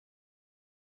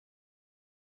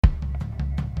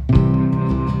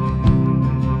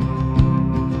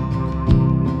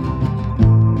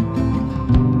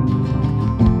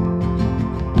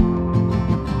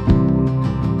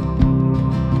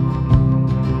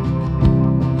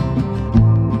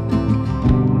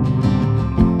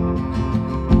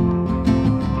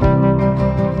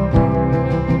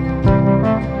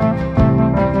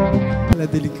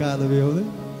nada mesmo,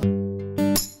 né?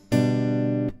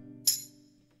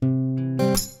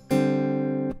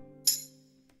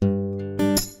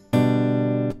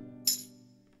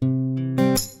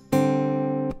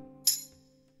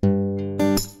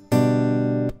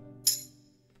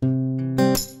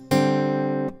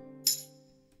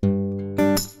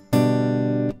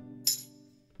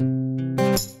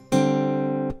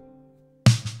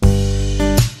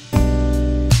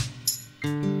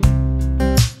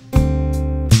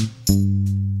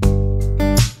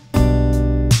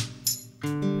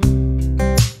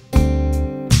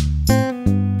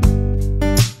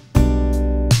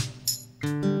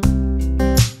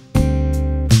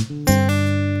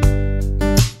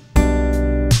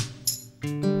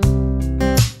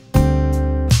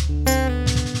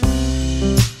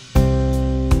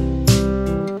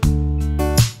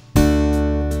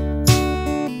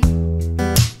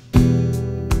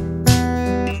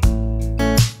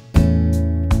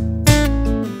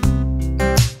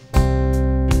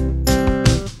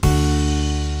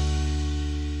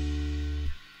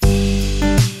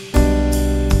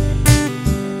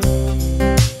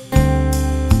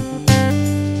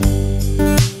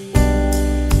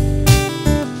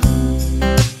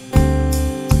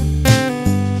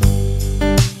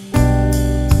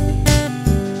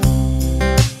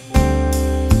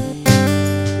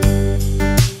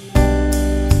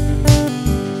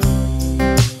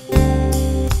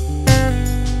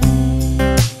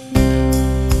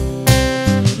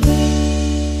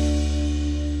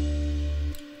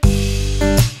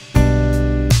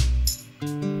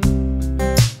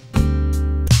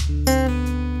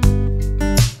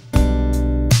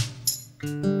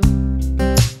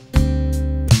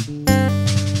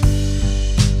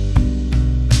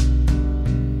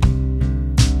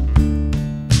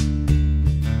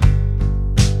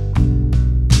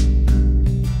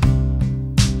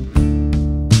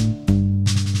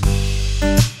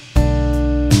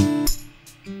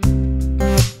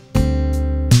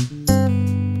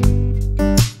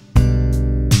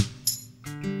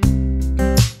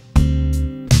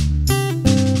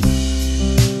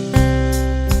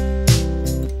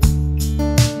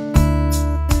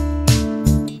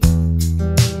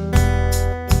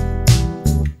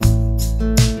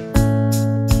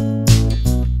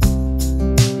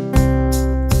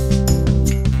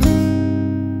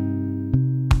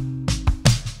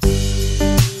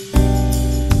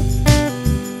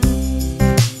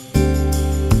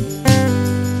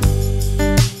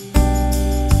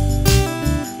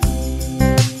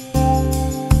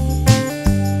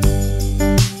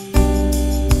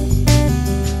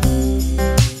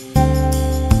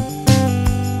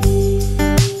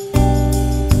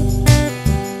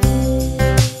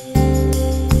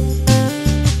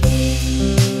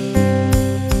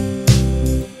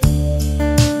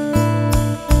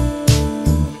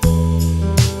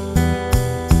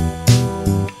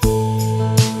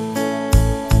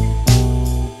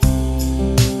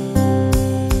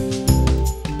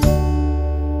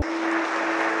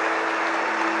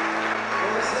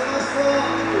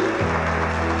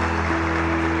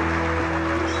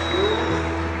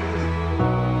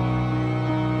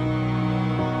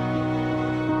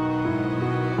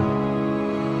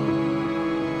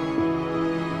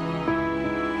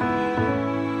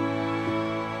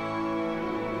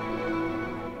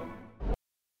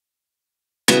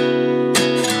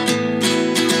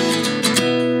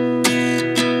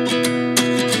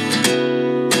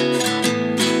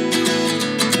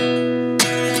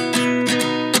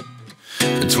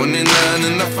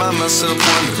 find myself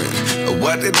wondering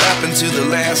what did happen to the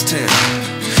last 10.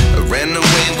 I ran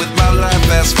away with my life,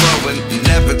 fast forward,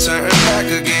 never turn back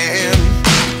again.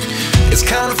 It's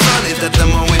kind of funny that the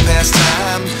more we pass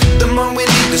time, the more we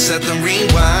need to set them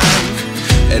rewind.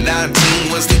 And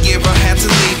 19 was the year I had to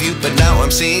leave you, but now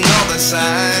I'm seeing all the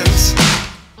signs.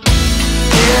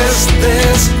 Is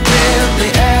this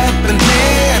really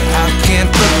happening? I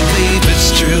can't believe it's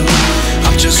true.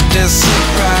 I'm just as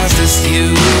surprised as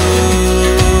you.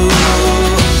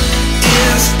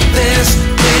 Is this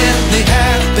really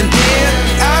happening?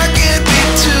 I can't be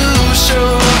too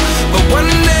sure, but one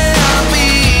day I'll be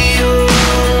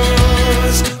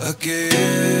yours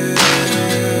again.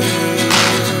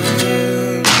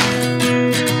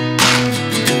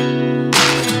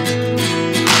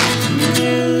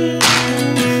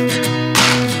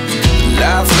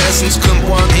 Life lessons come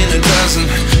one in a dozen.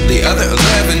 The other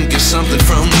 11 get something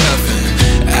from nothing.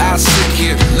 I sit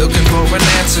here looking for an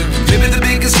answer. Maybe the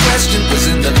biggest question was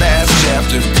in the last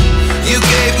chapter. You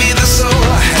gave me the soul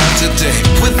I have today.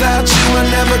 Without you I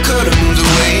never could have moved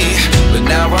away. But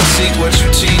now I see what you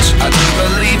teach. I do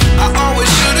believe I always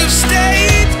should have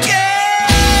stayed.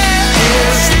 Yeah.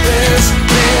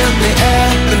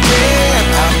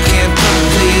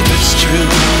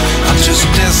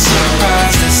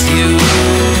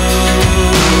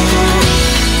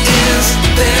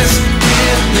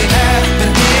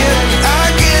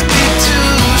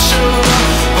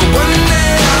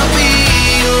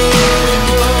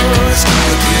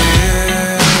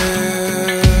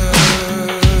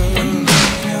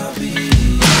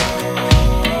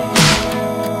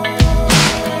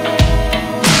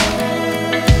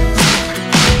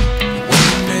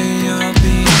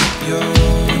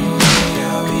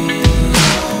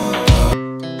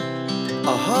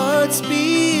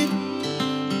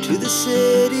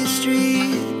 city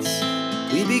streets,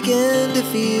 we began to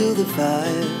feel the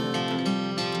fire.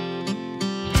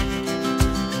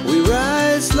 We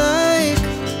rise like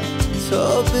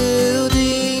tall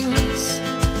buildings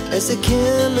as the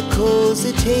chemicals,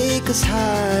 they take us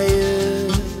higher.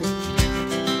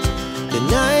 The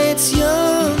night's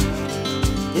young,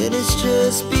 and it's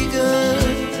just begun,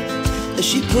 as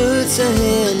she puts her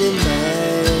hand in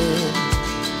mine.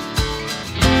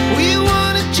 We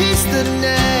wanna chase the